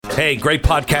Hey, great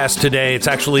podcast today. It's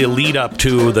actually a lead up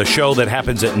to the show that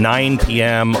happens at 9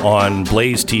 p.m. on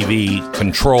Blaze TV,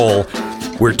 Control.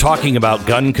 We're talking about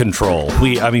gun control.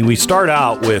 We start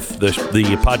out with the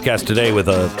podcast today with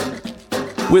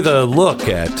a look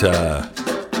at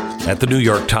the New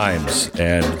York Times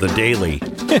and the Daily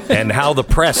and how the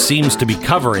press seems to be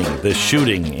covering this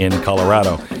shooting in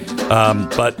Colorado.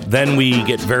 But then we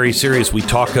get very serious. We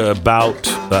talk about,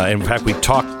 in fact, we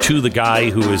talk to the guy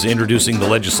who is introducing the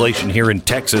legislation here in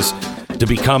Texas to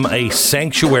become a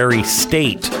sanctuary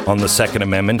state on the Second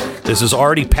Amendment. This has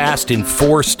already passed in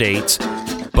 4 states,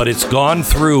 but it's gone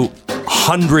through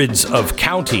hundreds of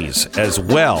counties as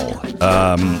well,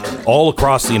 all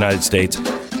across the United States.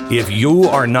 If you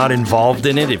are not involved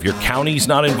in it, if your county's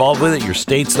not involved with it, your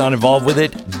state's not involved with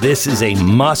it, this is a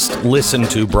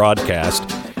must-listen-to broadcast.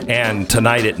 And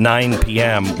tonight at 9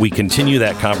 p.m., we continue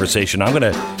that conversation. I'm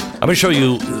gonna show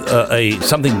you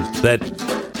something that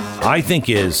I think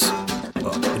is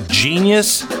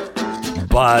genius,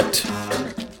 but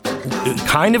it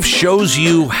kind of shows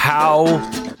you how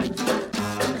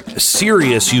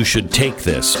serious you should take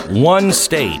this. One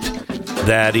state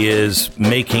that is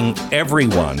making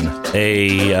everyone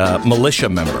a militia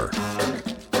member,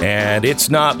 and it's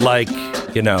not like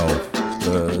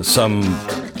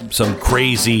some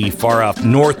crazy far off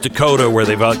North Dakota where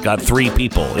they've got 3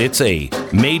 people. It's a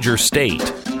major state,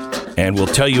 and we'll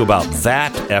tell you about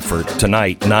that effort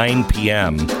tonight, 9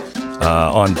 p.m.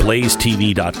 On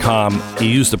blazetv.com. You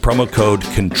use the promo code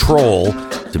CONTROL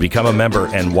to become a member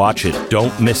and watch it.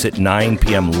 Don't miss it, 9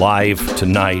 p.m. live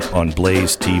tonight on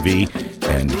Blaze TV.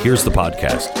 And here's the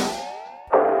podcast.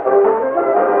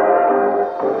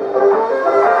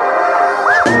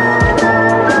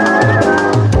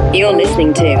 You're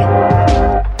listening to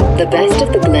the best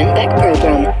of the Glenn Beck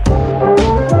program.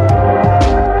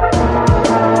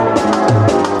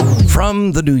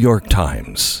 From the New York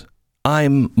Times,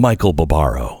 I'm Michael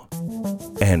Barbaro,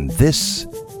 and this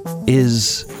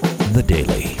is The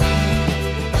Daily.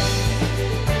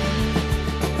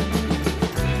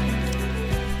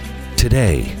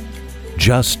 Today,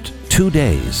 just 2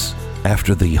 days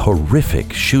after the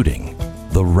horrific shooting,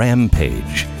 the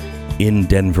rampage in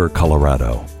Denver,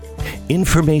 Colorado,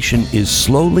 information is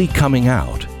slowly coming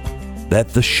out that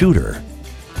the shooter,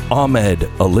 Ahmed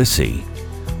Alissi,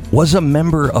 was a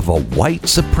member of a white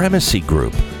supremacy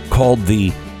group called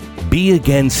the Be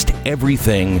Against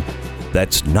Everything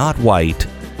That's Not White,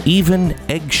 Even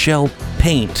Eggshell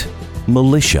Paint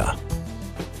Militia.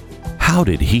 How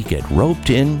did he get roped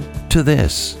into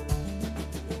this?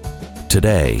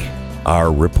 Today,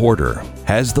 our reporter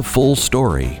has the full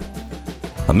story.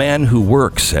 A man who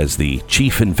works as the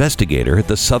chief investigator at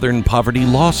the Southern Poverty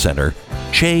Law Center,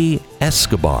 Che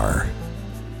Escobar.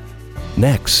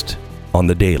 Next on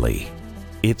The Daily,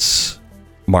 it's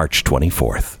March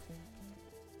 24th.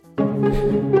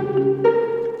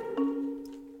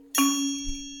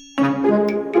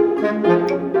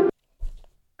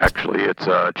 Actually, it's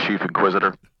Chief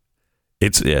Inquisitor.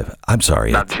 I'm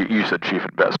sorry. You said Chief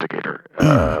Investigator.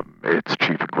 It's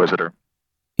Chief Inquisitor.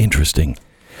 Interesting.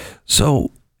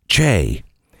 So, Che,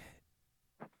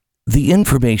 the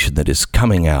information that is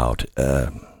coming out,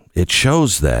 it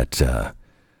shows that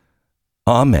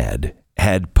Ahmed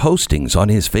had postings on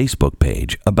his Facebook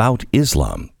page about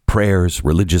Islam, prayers,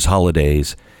 religious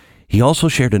holidays. He also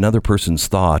shared another person's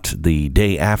thought the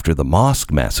day after the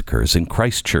mosque massacres in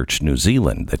Christchurch, New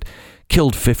Zealand, that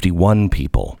killed 51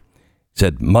 people. He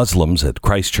said Muslims at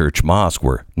Christchurch Mosque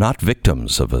were not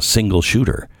victims of a single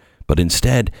shooter, but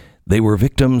instead they were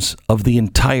victims of the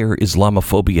entire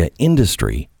Islamophobia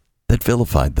industry that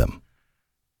vilified them.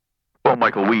 Well,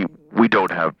 Michael, we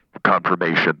don't have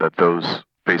confirmation that those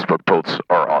Facebook posts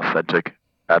are authentic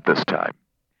at this time.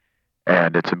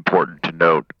 And it's important to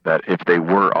note that if they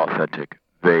were authentic,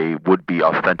 they would be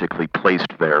authentically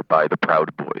placed there by the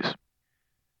Proud Boys.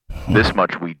 This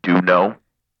much we do know,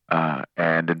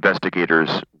 and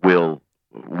investigators will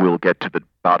get to the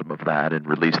bottom of that and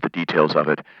release the details of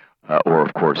it, or,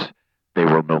 of course, they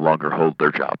will no longer hold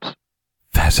their jobs.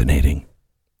 Fascinating.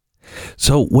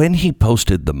 So when he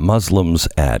posted the Muslims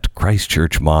at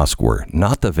Christchurch Mosque were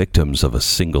not the victims of a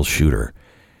single shooter,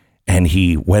 and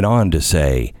he went on to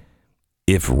say,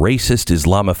 if racist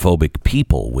Islamophobic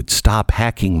people would stop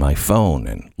hacking my phone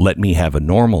and let me have a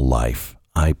normal life,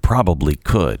 I probably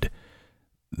could.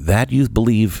 That you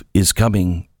believe is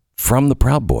coming from the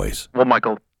Proud Boys? Well,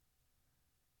 Michael,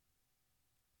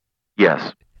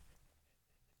 yes.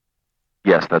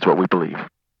 Yes, that's what we believe.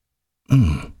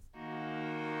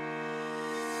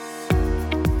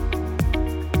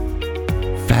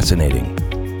 Fascinating.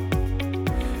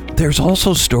 There's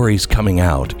also stories coming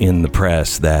out in the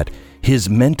press that his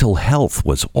mental health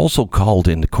was also called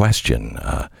into question.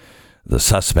 The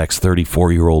suspect's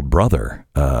 34-year-old brother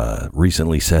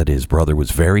recently said his brother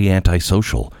was very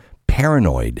antisocial,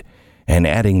 paranoid, and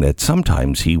adding that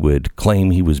sometimes he would claim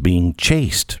he was being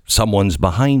chased. Someone's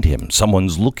behind him.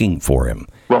 Someone's looking for him.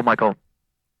 Well, Michael.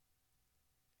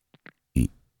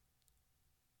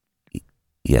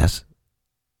 Yes?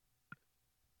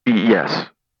 Yes.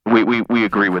 We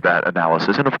agree with that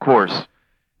analysis. And of course,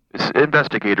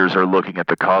 investigators are looking at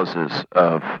the causes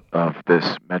of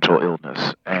this mental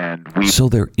illness. And so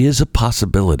there is a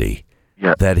possibility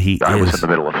that I was in the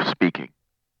middle of speaking.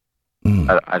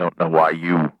 I don't know why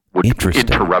you would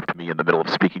interrupt me in the middle of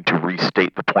speaking to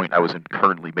restate the point I was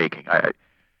currently making.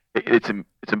 It's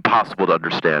impossible to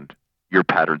understand your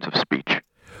patterns of speech.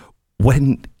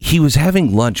 When he was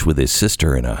having lunch with his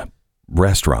sister in a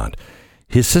restaurant,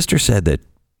 his sister said that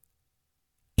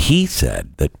he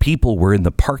said that people were in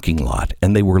the parking lot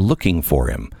and they were looking for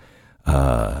him.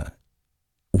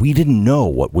 We didn't know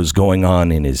what was going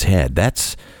on in his head.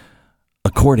 That's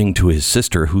according to his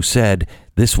sister, who said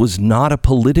this was not a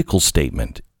political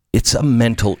statement. It's a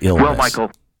mental illness. Well, Michael,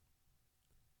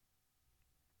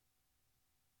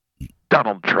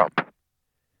 Donald Trump.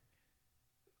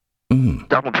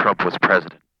 Donald Trump was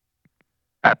president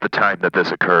at the time that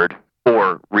this occurred,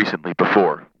 or recently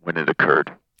before when it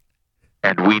occurred.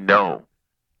 And we know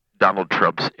Donald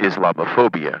Trump's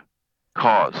Islamophobia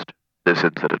caused this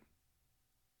incident.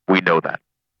 We know that.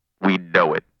 We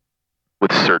know it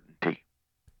with certainty.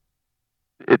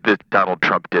 Donald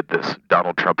Trump did this.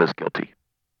 Donald Trump is guilty.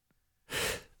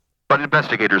 But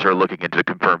investigators are looking into to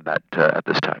confirm that at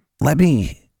this time. Let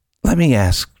me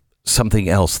ask something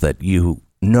else that you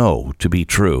know to be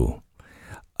true.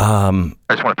 I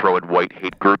just want to throw in white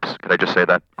hate groups. Can I just say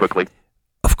that quickly?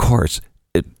 Of course.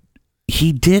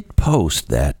 He did post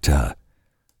that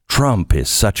Trump is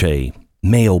such a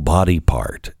male body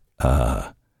part.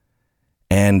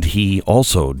 And he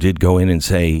also did go in and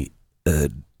say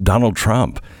Donald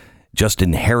Trump just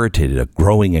inherited a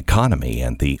growing economy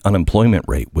and the unemployment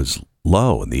rate was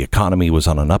low and the economy was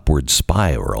on an upward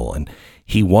spiral and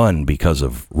he won because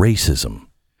of racism.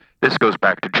 This goes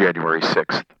back to January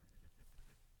 6th.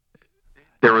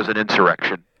 There was an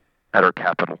insurrection at our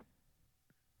Capitol.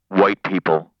 White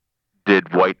people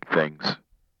did white things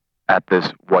at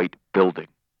this white building.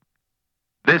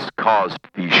 This caused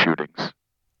these shootings.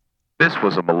 This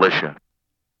was a militia.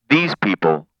 These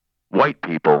people, white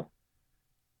people,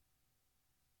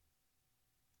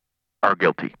 are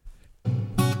guilty.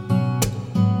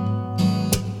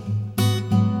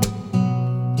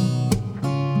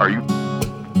 Are you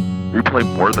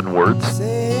playing More Than Words?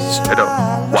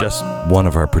 Just one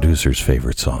of our producer's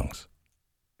favorite songs.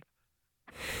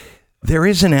 There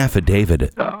is an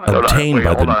affidavit obtained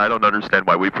by the... I don't understand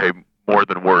why we play More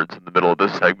Than Words in the middle of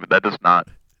this segment. That does not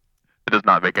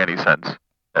make any sense.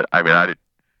 I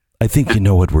think you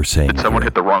know what we're saying. Did someone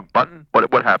hit the wrong button?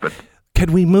 What happened?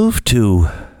 Can we move to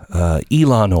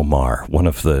Ilhan Omar, one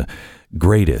of the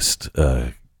greatest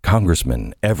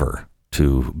congressmen ever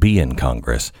to be in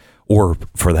Congress, or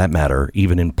for that matter,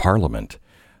 even in Parliament.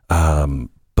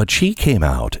 But she came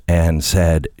out and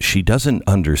said she doesn't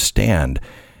understand,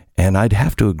 and I'd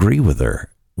have to agree with her,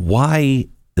 why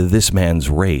this man's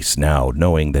race, now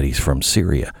knowing that he's from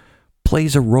Syria,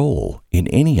 plays a role in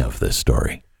any of this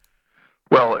story.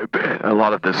 Well, a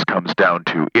lot of this comes down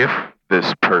to if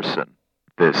this person,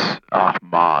 this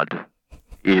Ahmad,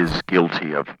 is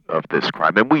guilty of this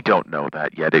crime, and we don't know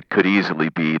that yet. It could easily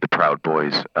be the Proud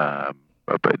Boys,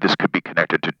 but this could be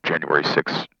connected to January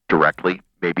 6th directly.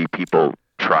 Maybe people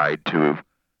tried to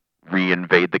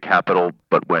reinvade the Capitol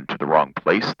but went to the wrong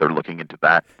place. They're looking into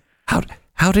that.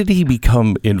 How did he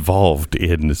become involved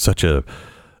in such a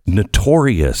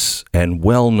notorious and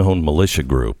well-known militia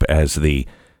group as the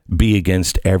Be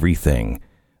Against Everything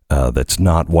that's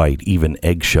not white, even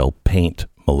eggshell paint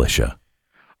militia?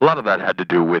 A lot of that had to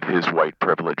do with his white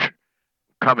privilege.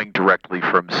 Coming directly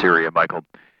from Syria, Michael,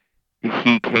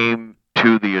 he came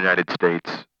to the United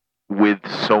States with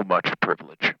so much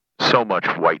privilege, so much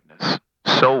whiteness,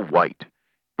 so white.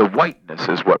 The whiteness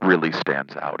is what really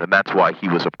stands out, and that's why he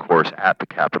was, of course, at the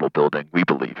Capitol building, we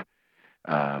believe.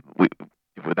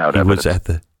 Without evidence. He was at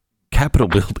the Capitol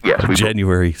building on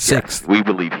January 6th. Yes, we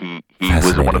believe he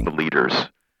was one of the leaders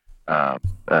of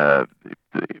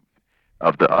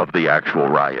the actual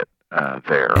riot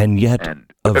there, and yet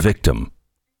a victim.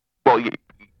 Well, he's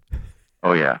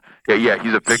a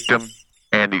victim,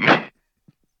 and he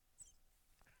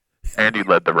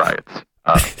led the riots.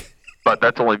 But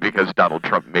that's only because Donald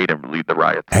Trump made him lead the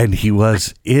riots. And he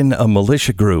was in a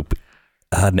militia group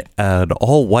an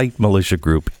all-white militia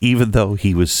group, even though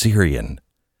he was Syrian?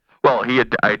 Well, he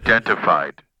had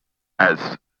identified as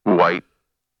white,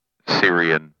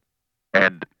 Syrian,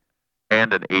 and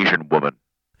an Asian woman.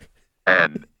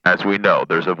 And as we know,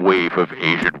 there's a wave of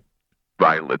Asian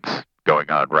violence going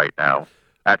on right now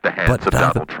at the hands of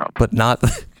Donald Trump. But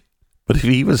if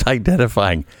he was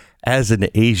identifying as an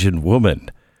Asian woman,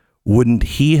 wouldn't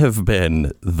he have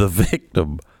been the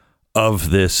victim of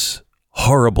this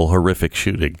horrible, horrific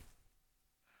shooting?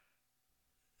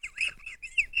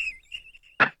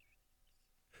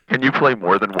 Can you play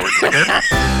more than words again?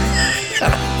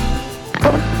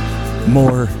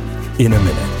 More in a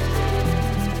minute.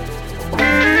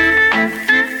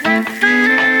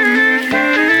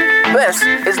 This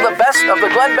is the best of the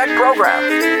Glenn Beck program.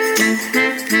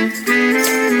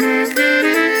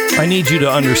 I need you to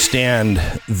understand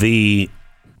the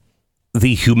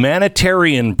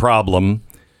humanitarian problem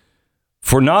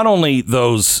for not only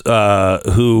those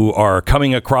who are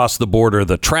coming across the border,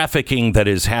 the trafficking that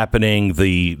is happening,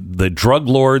 the drug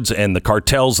lords and the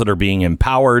cartels that are being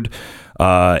empowered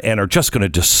and are just going to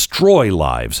destroy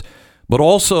lives, but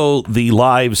also the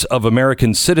lives of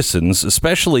American citizens,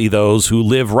 especially those who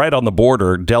live right on the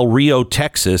border, Del Rio,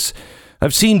 Texas.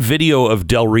 I've seen video of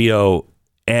Del Rio,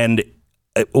 and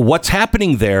what's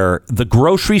happening there, the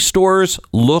grocery stores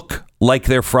look like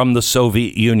they're from the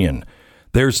Soviet Union.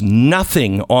 There's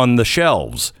nothing on the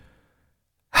shelves.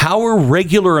 How are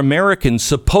regular Americans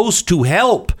supposed to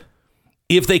help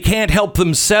if they can't help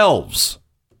themselves?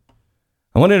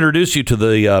 I want to introduce you to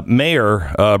the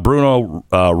mayor, Bruno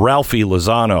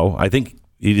Lozano. I think,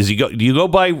 do you go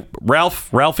by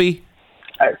Ralphie?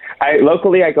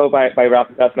 Locally, I go by Ralph.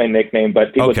 That's my nickname,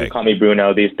 but people just call me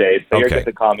Bruno these days. So you're good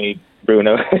to call me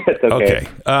Bruno. It's okay.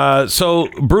 So,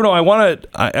 Bruno, I want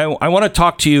to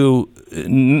talk to you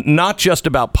not just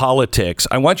about politics.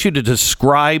 I want you to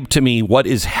describe to me what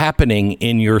is happening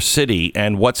in your city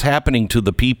and what's happening to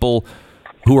the people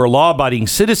who are law-abiding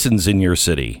citizens in your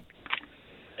city.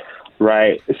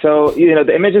 Right. So,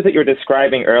 the images that you were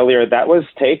describing earlier, that was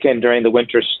taken during the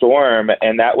winter storm,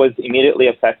 and that was immediately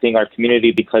affecting our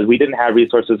community because we didn't have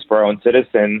resources for our own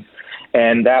citizens.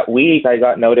 And that week, I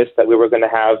got notice that we were going to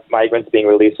have migrants being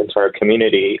released into our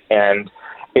community. And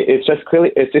it's just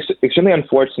extremely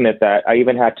unfortunate that I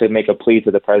even had to make a plea to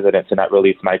the president to not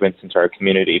release migrants into our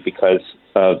community because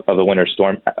of the winter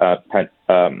storm that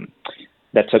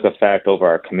took effect over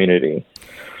our community.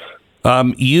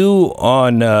 You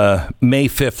on May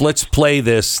 5th, let's play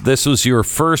this. This was your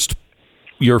first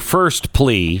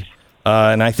plea.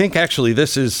 And I think actually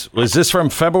was this from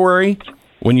February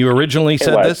when you originally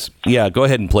said this? Yeah, go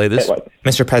ahead and play this.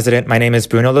 Mr. President, my name is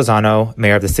Bruno Lozano,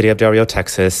 Mayor of the City of Del Rio,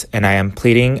 Texas, and I am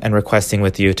pleading and requesting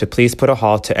with you to please put a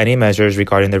halt to any measures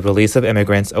regarding the release of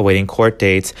immigrants awaiting court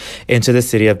dates into the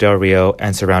City of Del Rio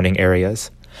and surrounding areas.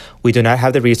 We do not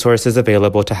have the resources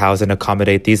available to house and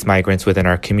accommodate these migrants within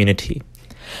our community.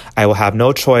 I will have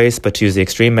no choice but to use the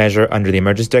extreme measure under the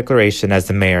emergency declaration as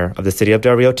the mayor of the City of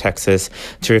Del Rio, Texas,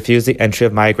 to refuse the entry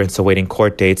of migrants awaiting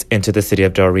court dates into the City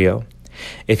of Del Rio.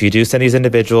 If you do send these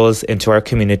individuals into our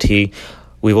community,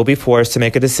 we will be forced to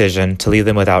make a decision to leave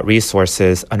them without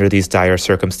resources under these dire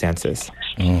circumstances.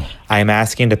 I am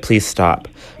asking to please stop.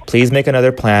 Please make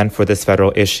another plan for this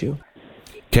federal issue.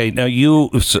 Okay, now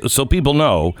so people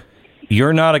know,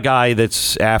 you're not a guy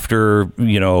that's after,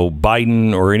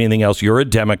 Biden or anything else. You're a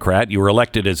Democrat. You were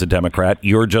elected as a Democrat.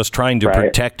 You're just trying to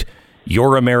protect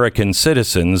your American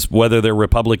citizens, whether they're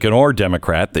Republican or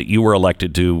Democrat, that you were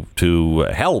elected to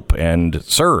help and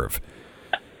serve.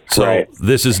 So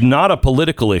this is not a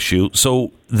political issue.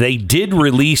 So they did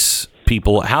release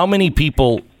people. How many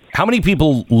people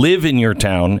live in your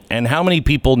town, and how many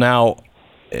people now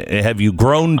have you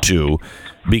grown to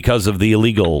because of the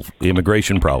illegal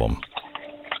immigration problem?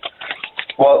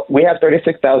 Well, we have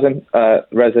 36,000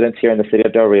 residents here in the City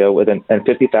of Del Rio and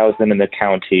 50,000 in the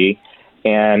county.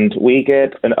 And we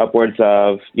get an upwards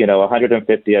of,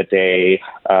 150 a day.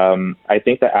 I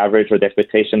think the average or the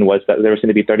expectation was that there was going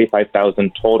to be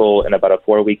 35,000 total in about a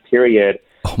 4-week period.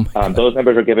 Those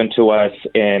numbers were given to us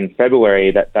in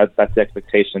February. That's the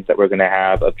expectations that we're going to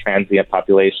have of transient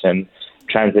population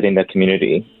transiting the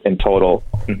community in total.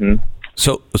 Mm-hmm.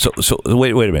 So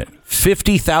wait a minute.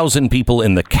 50,000 people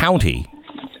in the county,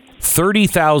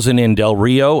 30,000 in Del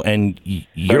Rio, and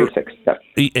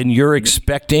you're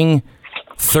expecting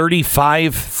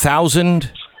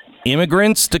 35,000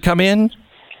 immigrants to come in?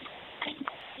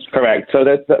 Correct. So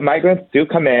the migrants do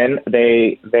come in.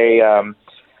 The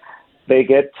they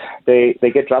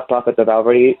get dropped off at the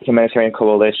Valley Humanitarian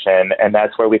Coalition, and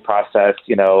that's where we process,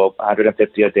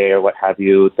 150 a day or what have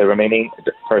you. The remaining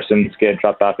persons get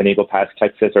dropped off in Eagle Pass,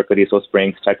 Texas, or Codizo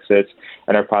Springs, Texas,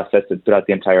 and are processed throughout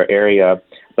the entire area.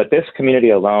 But this community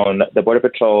alone, the Border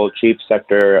Patrol Chief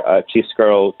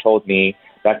Skirl told me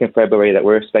back in February that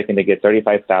we're expecting to get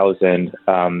 35,000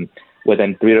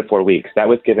 within 3 to 4 weeks. That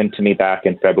was given to me back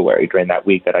in February during that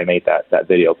week that I made that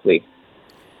video plea.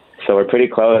 So we're pretty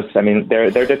close. I mean, they're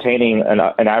detaining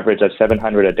an average of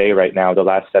 700 a day right now, the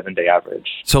last 7-day average.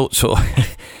 So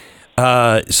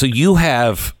you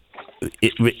have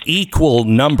equal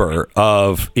number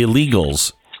of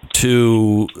illegals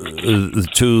to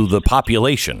the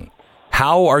population.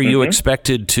 How are you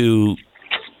expected to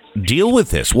deal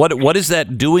with this? What is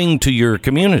that doing to your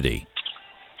community?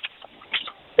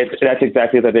 That's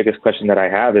exactly the biggest question that I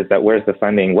have, is that where's the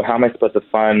funding? How am I supposed to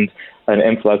fund an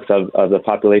influx of the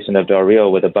population of Del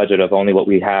Rio with a budget of only what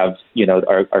we have?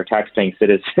 Our tax-paying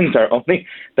citizens are only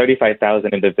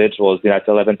 35,000 individuals. That's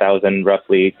 11,000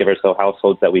 roughly, give or so,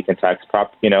 households that we can tax.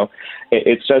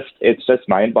 It's just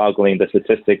mind-boggling, the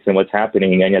statistics and what's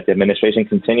happening, and yet the administration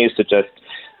continues to just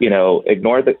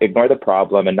ignore the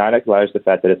problem and not acknowledge the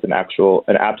fact that it's an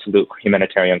absolute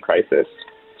humanitarian crisis.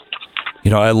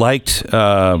 I liked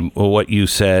what you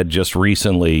said just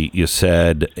recently. You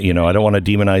said, I don't want to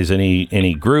demonize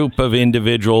any group of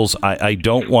individuals. I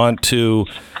don't want to,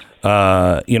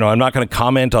 I'm not going to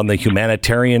comment on the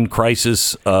humanitarian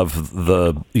crisis of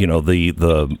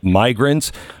the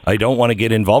migrants. I don't want to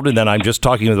get involved in that. I'm just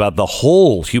talking about the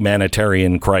whole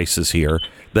humanitarian crisis here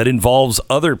that involves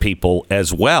other people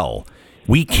as well.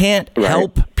 We can't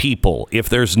help people if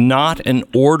there's not an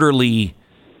orderly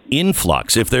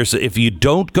influx. If you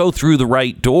don't go through the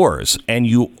right doors and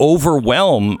you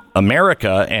overwhelm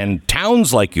America and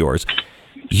towns like yours,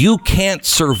 you can't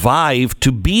survive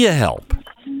to be a help.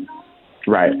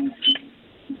 Right.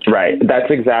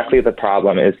 That's exactly the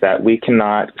problem, is that we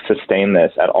cannot sustain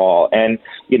this at all. And,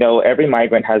 every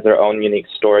migrant has their own unique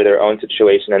story, their own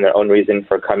situation, and their own reason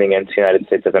for coming into the United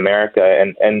States of America.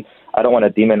 And I don't want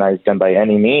to demonize them by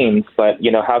any means, but,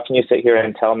 how can you sit here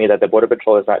and tell me that the Border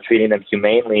Patrol is not treating them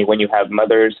humanely when you have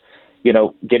mothers,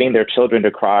 getting their children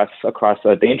to cross across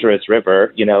a dangerous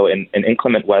river, in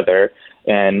inclement weather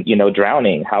and,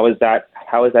 drowning? How is that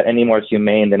any more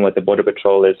humane than what the Border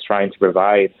Patrol is trying to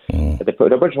provide? The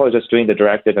Border Patrol is just doing the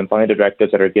directive and following the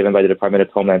directives that are given by the Department of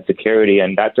Homeland Security,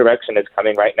 and that direction is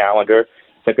coming right now under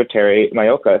Secretary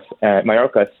Mayorkas,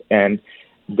 and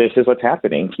this is what's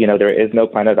happening. There is no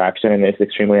plan of action, and it's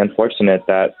extremely unfortunate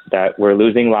that we're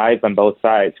losing lives on both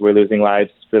sides. We're losing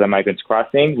lives for the migrants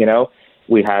crossing.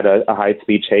 We had a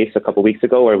high-speed chase a couple weeks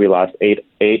ago where we lost eight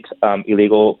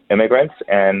illegal immigrants,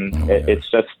 and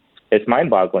it's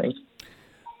mind-boggling.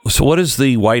 So what is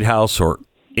the White House or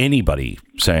anybody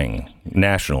saying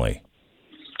nationally?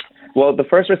 Well, the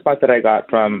first response that I got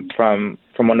from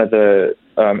one of the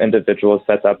individuals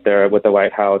that's up there with the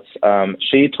White House,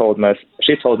 she told me,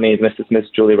 Miss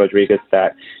Julie Rodriguez,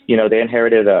 that they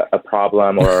inherited a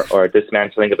problem or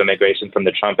dismantling of immigration from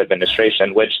the Trump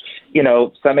administration, which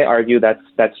some may argue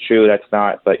that's true, that's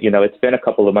not, but it's been a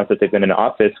couple of months that they've been in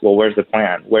office. Well, where's the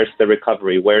plan? Where's the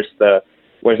recovery? Where's the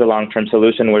long-term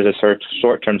solution? Where's the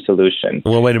short-term solution?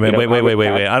 Well, wait a minute.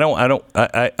 Wait.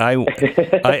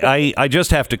 I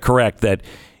just have to correct that.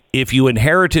 If you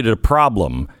inherited a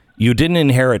problem, you didn't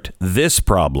inherit this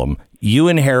problem. You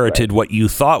inherited what you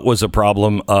thought was a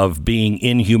problem of being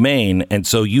inhumane, and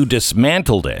so you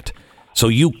dismantled it. So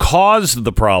you caused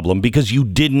the problem because you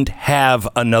didn't have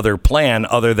another plan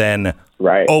other than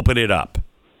open it up.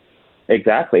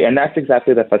 Exactly. And that's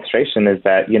exactly the frustration, is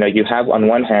that, you have on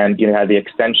one hand, you have the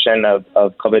extension of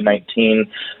COVID-19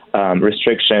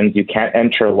 restrictions. You can't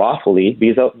enter lawfully.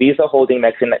 Visa holding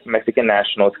Mexican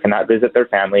nationals cannot visit their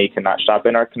family, cannot shop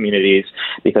in our communities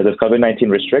because of COVID-19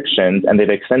 restrictions. And they've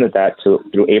extended that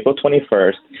through April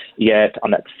 21st. Yet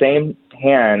on that same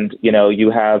hand,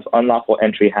 you have unlawful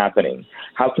entry happening.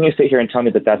 How can you sit here and tell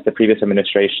me that that's the previous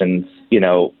administration's,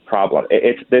 problem?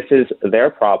 This is their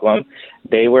problem.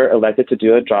 They were elected to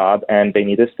do a job, and they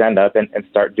need to stand up and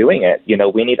start doing it.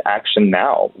 We need action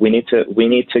now. We need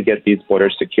to get these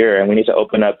borders secure, and we need to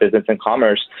open up business and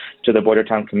commerce to the border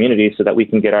town communities so that we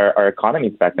can get our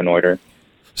economies back in order.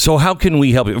 So how can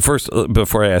we help you? First,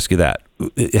 before I ask you that,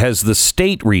 has the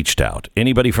state reached out?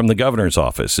 Anybody from the governor's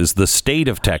office? Is the state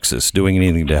of Texas doing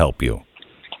anything to help you?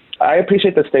 I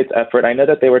appreciate the state's effort. I know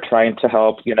that they were trying to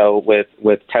help,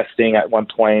 with testing at one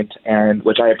point, and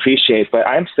which I appreciate. But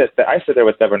I sit there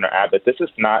with Governor Abbott. This is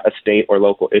not a state or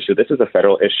local issue. This is a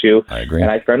federal issue. I agree.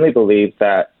 And I firmly believe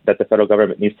that the federal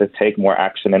government needs to take more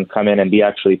action and come in and be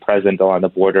actually present along the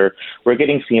border. We're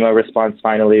getting FEMA response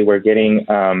finally. We're getting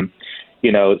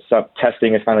some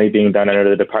testing is finally being done under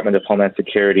the Department of Homeland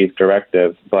Security's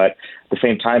directive. But at the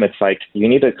same time, it's like you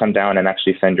need to come down and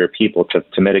actually send your people to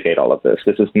mitigate all of this.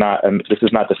 This is not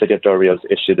the city of Del Rio's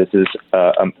issue. This is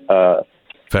a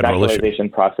federal naturalization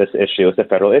process issue. It's a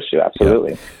federal issue.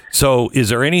 Absolutely. Yeah. So is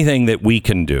there anything that we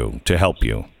can do to help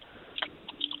you?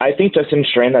 I think just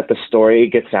ensuring that the story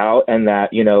gets out and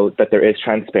that, that there is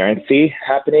transparency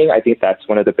happening. I think that's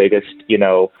one of the biggest,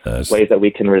 ways that we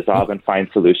can resolve and find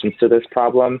solutions to this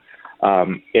problem.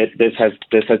 This has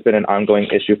been an ongoing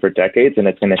issue for decades, and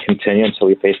it's going to continue until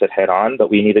we face it head on. But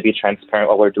we need to be transparent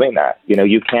while we're doing that.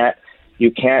 You can't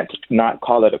not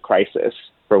call it a crisis,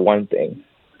 for one thing.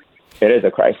 It is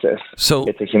a crisis. So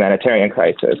it's a humanitarian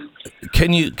crisis.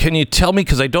 Can you tell me,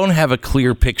 because I don't have a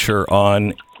clear picture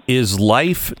on, is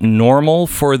life normal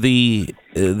for the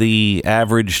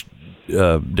average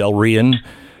Del Rian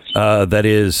that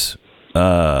is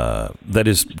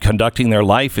conducting their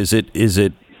life? Is it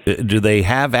do they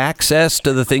have access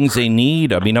to the things they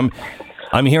need? I mean,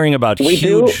 I'm hearing about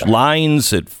huge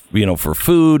lines for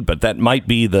food, but that might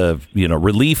be the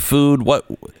relief food.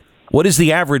 What is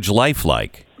the average life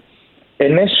like?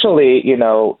 Initially,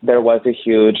 there was a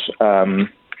huge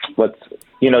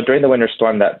during the winter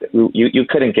storm that you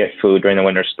couldn't get food during the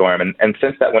winter storm. And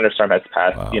since that winter storm has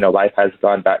passed, wow, life has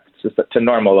gone back to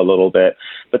normal a little bit.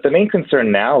 But the main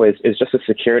concern now is just the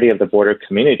security of the border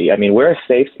community. I mean, we're a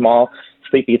safe, small,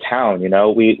 sleepy town. We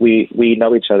know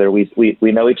each other. We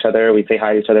know each other. We say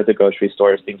hi to each other at the grocery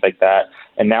stores, things like that.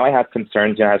 And now I have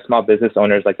concerns. I have small business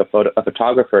owners like a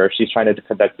photographer. She's trying to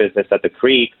conduct business at the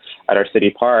creek at our city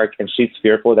park, and she's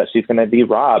fearful that she's going to be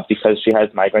robbed because she has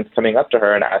migrants coming up to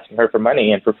her and asking her for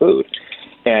money and for food.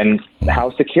 And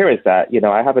how secure is that?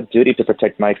 I have a duty to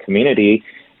protect my community,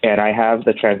 and I have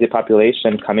the transient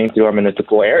population coming through our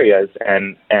municipal areas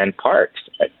and parks.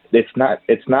 It's not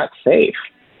safe.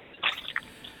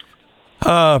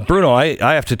 Bruno,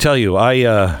 I have to tell you,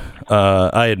 I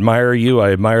admire you.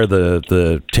 I admire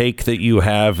the take that you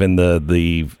have and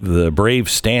the brave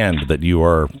stand that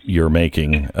you're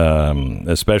making.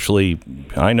 Especially,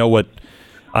 I know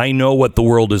what the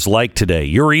world is like today.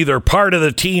 You're either part of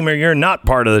the team or you're not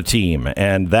part of the team,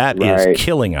 and that right. is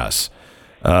killing us.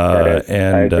 I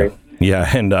agree.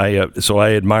 So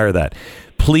I admire that.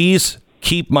 Please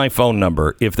keep my phone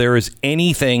number. If there is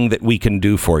anything that we can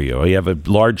do for you, you have a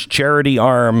large charity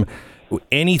arm,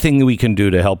 anything that we can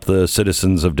do to help the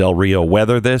citizens of Del Rio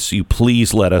weather this, you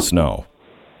please let us know.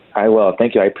 I will.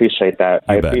 Thank you. I appreciate that.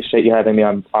 I appreciate you having me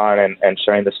on and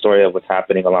sharing the story of what's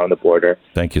happening along the border.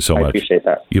 Thank you so much. I appreciate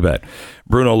that. You bet.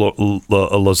 Bruno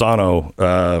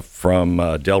Lozano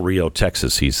from Del Rio,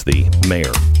 Texas. He's the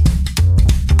mayor.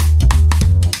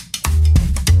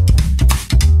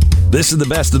 This is the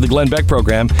best of the Glenn Beck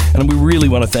program, and we really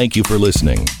want to thank you for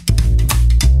listening.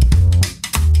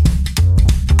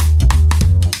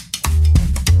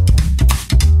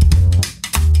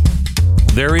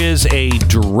 There is a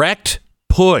direct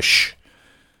push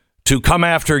to come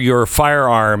after your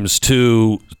firearms,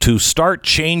 to start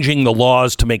changing the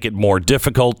laws to make it more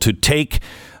difficult to take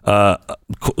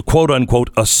quote unquote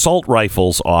assault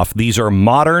rifles off. These are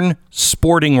modern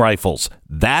sporting rifles.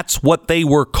 That's what they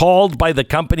were called by the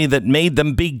company that made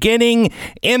them beginning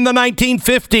in the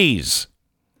 1950s.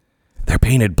 They're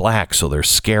painted black, so they're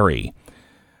scary.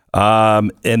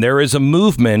 And there is a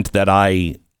movement that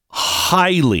I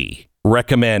highly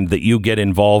recommend that you get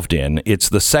involved in. It's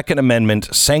the Second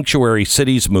Amendment Sanctuary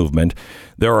Cities movement.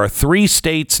 There are 3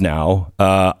 states now,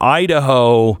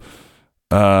 Idaho,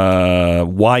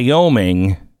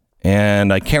 Wyoming,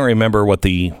 and I can't remember what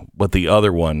the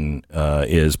other one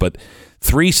is, but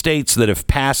 3 states that have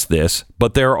passed this.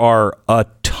 But there are a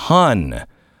ton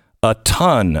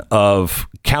of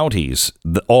counties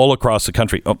all across the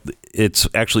country. It's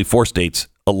actually 4 states.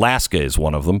 Alaska is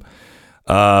one of them.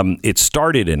 It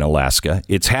started in Alaska.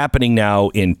 It's happening now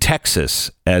in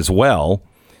Texas as well.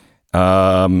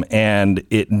 And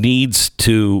it needs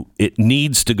to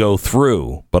go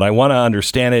through, but I want to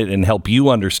understand it and help you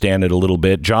understand it a little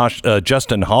bit.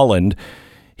 Justin Holland,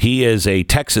 he is a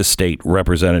Texas state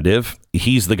representative.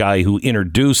 He's the guy who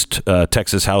introduced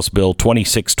Texas House Bill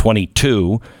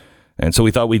 2622. And so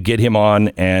we thought we'd get him on.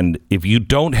 And if you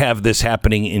don't have this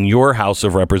happening in your House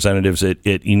of Representatives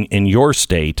in your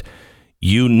state,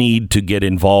 you need to get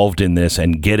involved in this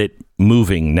and get it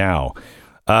moving now.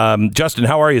 Justin,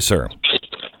 how are you, sir?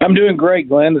 I'm doing great,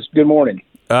 Glenn. Good morning.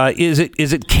 Is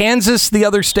it Kansas, the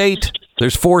other state?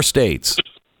 There's 4 states.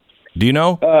 Do you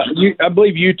know? I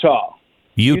believe Utah.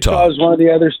 Utah is one of the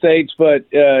other states, but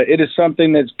it is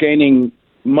something that's gaining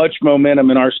much momentum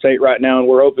in our state right now, and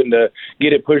we're hoping to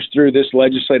get it pushed through this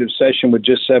legislative session with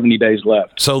just 70 days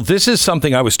left. So this is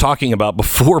something I was talking about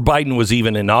before Biden was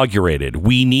even inaugurated.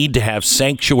 We need to have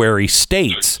sanctuary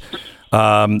states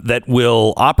that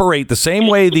will operate the same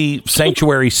way the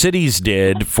sanctuary cities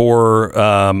did for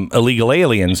illegal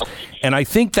aliens. And I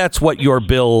think that's what your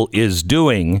bill is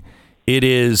doing.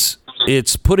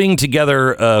 It's putting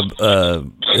together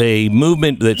a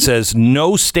movement that says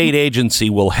no state agency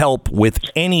will help with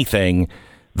anything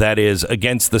that is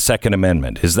against the Second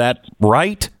Amendment. Is that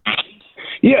right?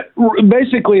 Yeah,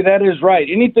 basically that is right.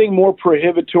 Anything more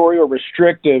prohibitory or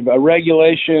restrictive, a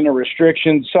regulation or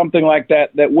restriction, something like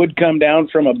that, that would come down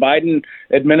from a Biden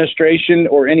administration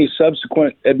or any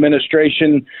subsequent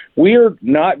administration, we are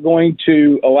not going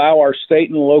to allow our state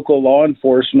and local law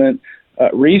enforcement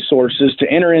resources to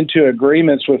enter into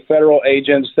agreements with federal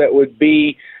agents that would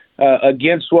be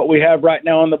against what we have right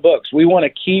now on the books. We want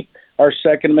to keep our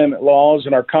Second Amendment laws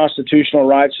and our constitutional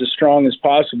rights as strong as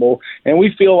possible, and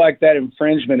we feel like that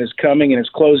infringement is coming and it's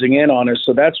closing in on us.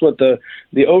 So that's what the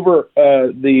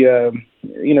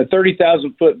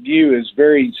 30,000 foot view is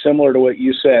very similar to what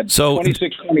you said. So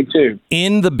 2622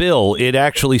 in the bill, it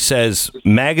actually says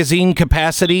magazine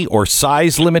capacity or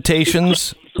size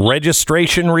limitations,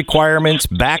 registration requirements,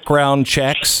 background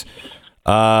checks.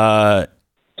 So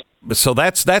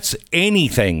that's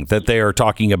anything that they are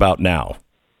talking about now.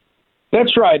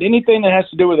 That's right. Anything that has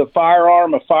to do with a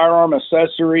firearm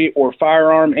accessory, or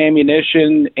firearm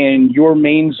ammunition and your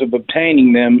means of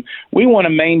obtaining them, we want to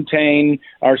maintain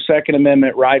our Second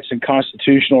Amendment rights and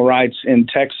constitutional rights in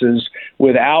Texas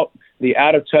without the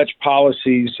out-of-touch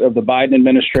policies of the Biden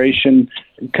administration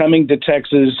coming to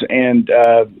Texas and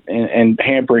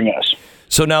hampering us.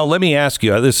 So now let me ask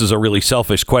you, this is a really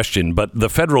selfish question, but the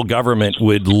federal government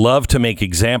would love to make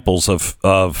examples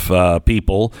of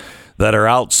people that are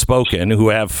outspoken who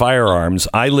have firearms.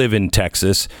 I live in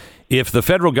Texas. If the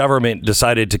federal government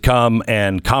decided to come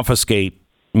and confiscate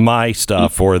my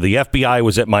stuff, or the FBI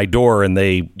was at my door and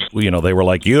they were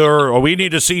like, we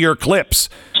need to see your clips.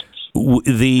 Or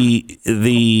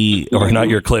not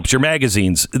your clips, your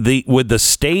magazines. Would the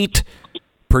state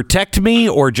protect me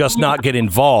or just not get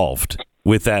involved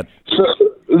with that?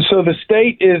 So the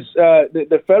state is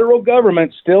the federal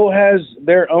government still has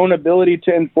their own ability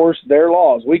to enforce their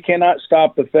laws. We cannot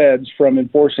stop the feds from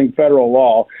enforcing federal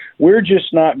law. We're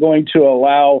just not going to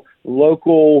allow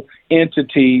local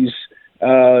entities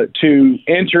to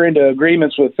enter into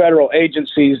agreements with federal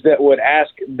agencies that would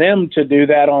ask them to do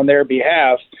that on their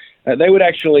behalf. They would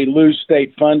actually lose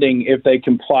state funding if they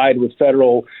complied with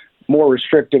federal, more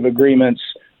restrictive agreements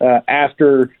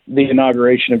after the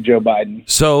inauguration of Joe Biden.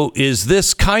 So is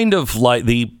this kind of like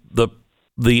the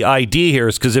idea here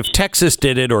is, because if Texas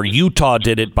did it or Utah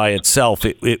did it by itself,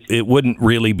 it wouldn't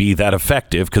really be that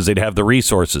effective because they'd have the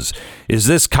resources. Is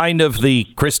this kind of the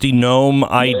Kristi Noem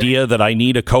idea that I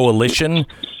need a coalition?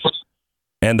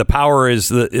 And the power is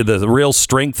the real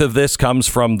strength of this comes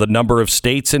from the number of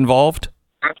states involved?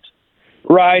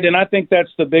 Right, and I think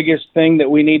that's the biggest thing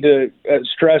that we need to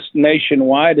stress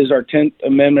nationwide is our 10th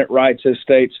Amendment rights as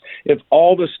states. If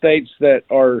all the states that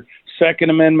are Second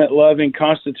Amendment loving,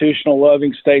 constitutional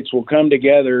loving states will come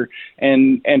together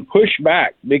and push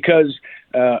back, because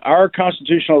our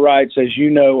constitutional rights, as you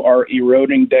know, are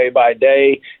eroding day by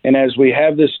day. And as we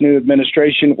have this new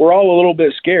administration, we're all a little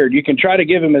bit scared. You can try to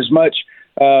give them as much,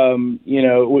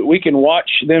 we can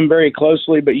watch them very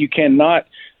closely, but you cannot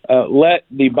let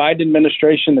the Biden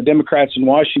administration, the Democrats in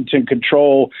Washington,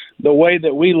 control the way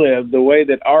that we live, the way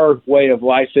that our way of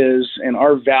life is, and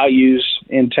our values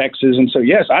in Texas. And so,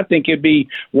 yes, I think it'd be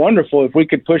wonderful if we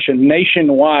could push a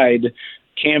nationwide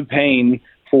campaign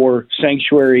for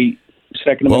sanctuary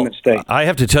Second Amendment states. I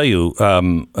have to tell you,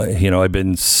 I've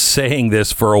been saying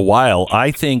this for a while.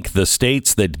 I think the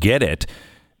states that get it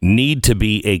need to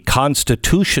be a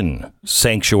Constitution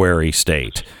sanctuary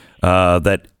state,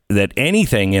 that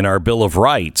anything in our Bill of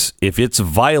Rights, if it's a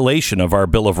violation of our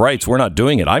Bill of Rights, we're not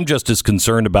doing it. I'm just as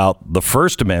concerned about the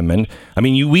First Amendment. I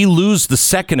mean, we lose the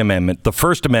Second Amendment. The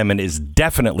First Amendment is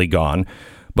definitely gone.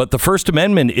 But the First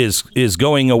Amendment is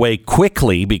going away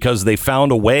quickly because they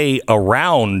found a way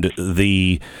around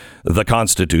the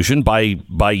Constitution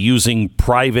by using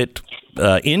private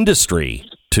industry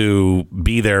to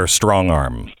be their strong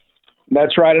arm.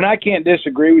 That's right, and I can't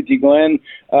disagree with you, Glenn.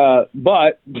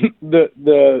 But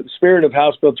the spirit of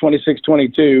House Bill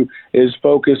 2622 is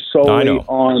focused solely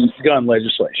on gun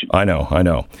legislation. I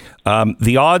know.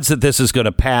 The odds that this is going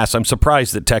to pass, I'm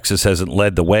surprised that Texas hasn't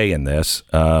led the way in this.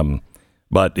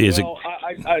 But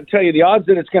I tell you, the odds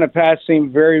that it's going to pass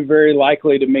seem very, very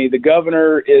likely to me. The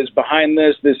governor is behind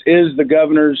this. This is the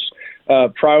governor's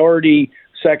priority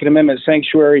Second Amendment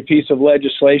sanctuary piece of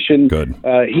legislation. Good.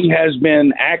 He has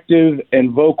been active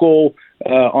and vocal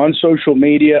on social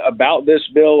media about this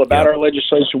bill, about our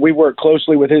legislation. We work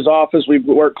closely with his office. We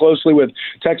work closely with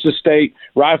Texas State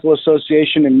Rifle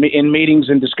Association in meetings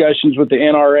and discussions with the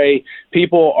NRA.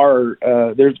 People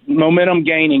are there's momentum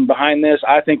gaining behind this.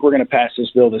 I think we're going to pass this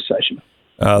bill this session.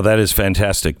 That is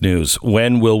fantastic news.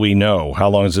 When will we know? How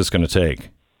long is this going to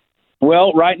take?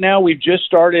 Well, right now we've just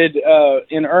started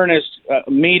in earnest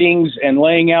meetings and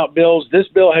laying out bills. This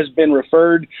bill has been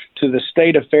referred to the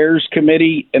State Affairs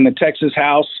Committee in the Texas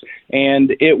House,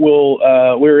 and it will.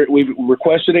 We've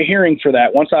requested a hearing for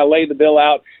that. Once I lay the bill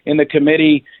out in the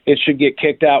committee, it should get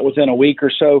kicked out within a week or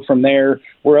so from there.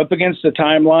 We're up against the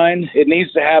timeline. It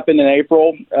needs to happen in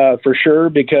April for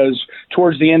sure, because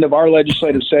towards the end of our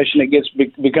legislative session,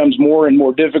 it becomes more and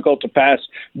more difficult to pass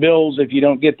bills if you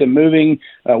don't get them moving.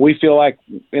 We feel like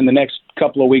in the next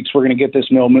couple of weeks, we're going to get this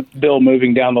bill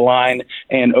moving down the line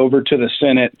and over to the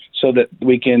Senate so that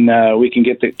we can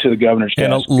get to the governor's desk.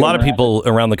 And a lot of people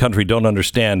around the country don't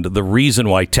understand the reason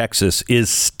why Texas is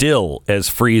still as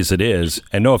free as it is,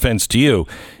 and no offense to you,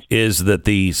 is that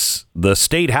the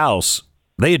state house,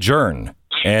 they adjourn,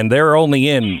 and they're only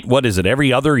in,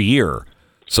 every other year.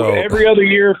 So every other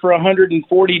year for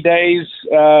 140 days,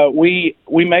 we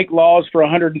make laws for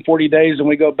 140 days, and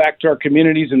we go back to our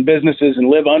communities and businesses and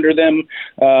live under them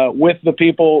with the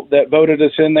people that voted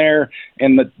us in there.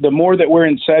 And the more that we're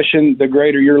in session, the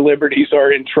greater your liberties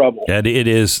are in trouble. And it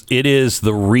is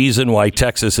the reason why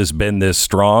Texas has been this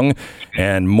strong,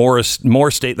 and more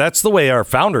state. That's the way our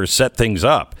founders set things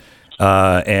up.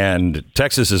 And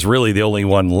Texas is really the only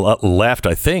one left,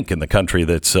 I think, in the country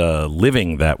that's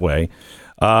living that way.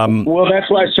 Well, that's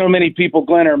why so many people,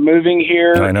 Glenn, are moving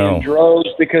here in droves,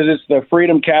 because it's the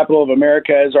freedom capital of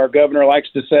America, as our governor likes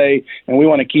to say, and we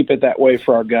want to keep it that way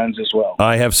for our guns as well.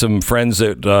 I have some friends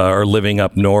that are living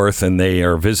up north, and they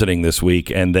are visiting this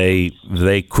week, and they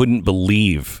couldn't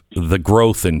believe the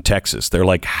growth in Texas. They're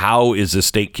like, how is the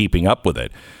state keeping up with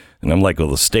it? And I'm like, well,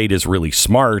 the state is really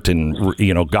smart, and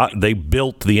they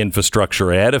built the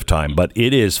infrastructure ahead of time, but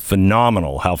it is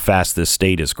phenomenal how fast this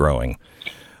state is growing.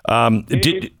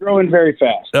 It's growing very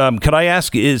fast. Could I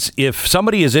ask, if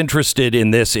somebody is interested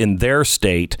in this in their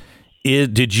state,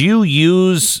 did you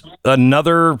use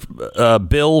another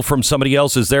bill from somebody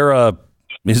else? Is there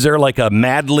like a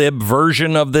Mad Lib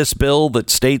version of this bill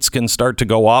that states can start to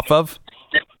go off of?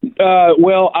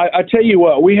 Well, I tell you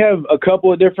what, we have a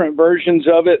couple of different versions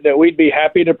of it that we'd be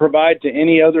happy to provide to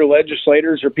any other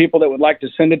legislators or people that would like to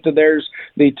send it to theirs.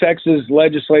 The Texas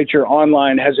Legislature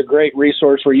online has a great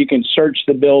resource where you can search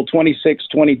the bill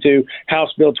 2622,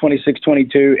 House Bill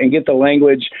 2622, and get the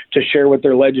language to share with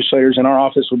their legislators, and our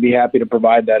office would be happy to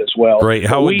provide that as well. Great.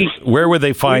 Where would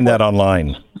they find that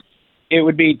online? It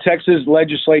would be Texas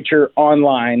Legislature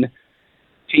Online,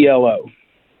 TLO.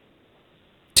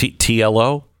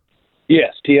 TLO?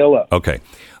 Yes, TLO. Okay.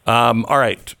 All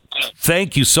right.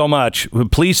 Thank you so much.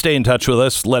 Please stay in touch with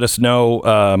us. Let us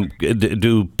know.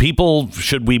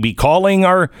 Should we be calling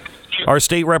our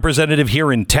state representative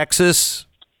here in Texas?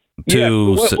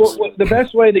 The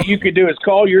best way that you could do is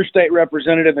call your state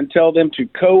representative and tell them to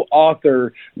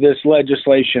co-author this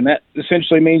legislation. That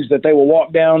essentially means that they will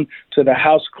walk down to the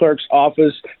House Clerk's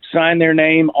office, sign their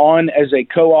name on as a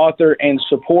co-author, and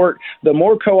support. The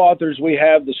more co-authors we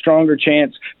have, the stronger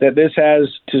chance that this has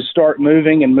to start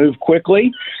moving and move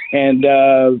quickly. And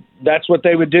that's what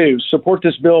they would do. Support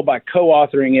this bill by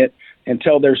co-authoring it and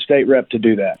tell their state rep to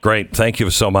do that. Great. Thank you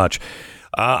so much.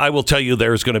 I will tell you,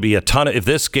 there's going to be a ton if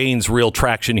this gains real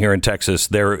traction here in Texas,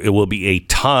 it will be a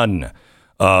ton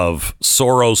of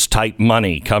Soros-type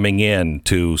money coming in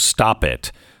to stop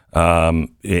it.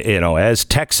 As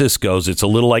Texas goes, it's a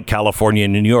little like California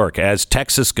and New York. As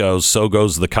Texas goes, so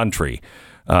goes the country.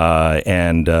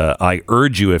 And I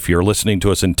urge you, if you're listening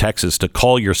to us in Texas, to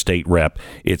call your state rep.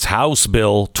 It's House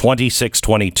Bill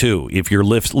 2622. If you're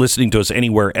listening to us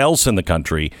anywhere else in the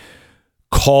country,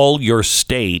 call your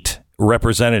state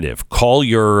representative. Call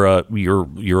your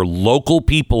local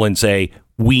people and say,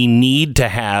 we need to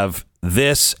have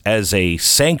this as a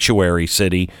sanctuary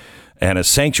city and a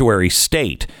sanctuary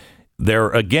state. There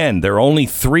are only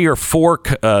 3 or 4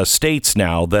 states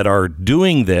now that are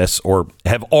doing this or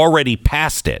have already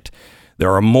passed it.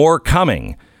 There are more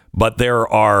coming, but there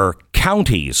are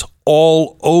counties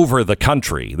all over the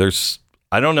country. There's,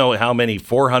 I don't know how many,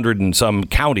 400 and some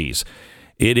counties.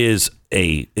 It is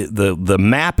the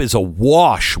map is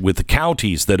awash with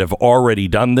counties that have already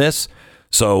done this.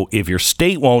 So if your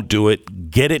state won't do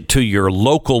it, get it to your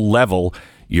local level,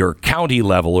 your county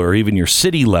level, or even your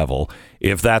city level,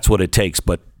 if that's what it takes.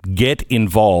 But get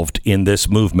involved in this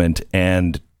movement,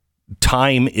 and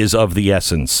time is of the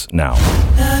essence now.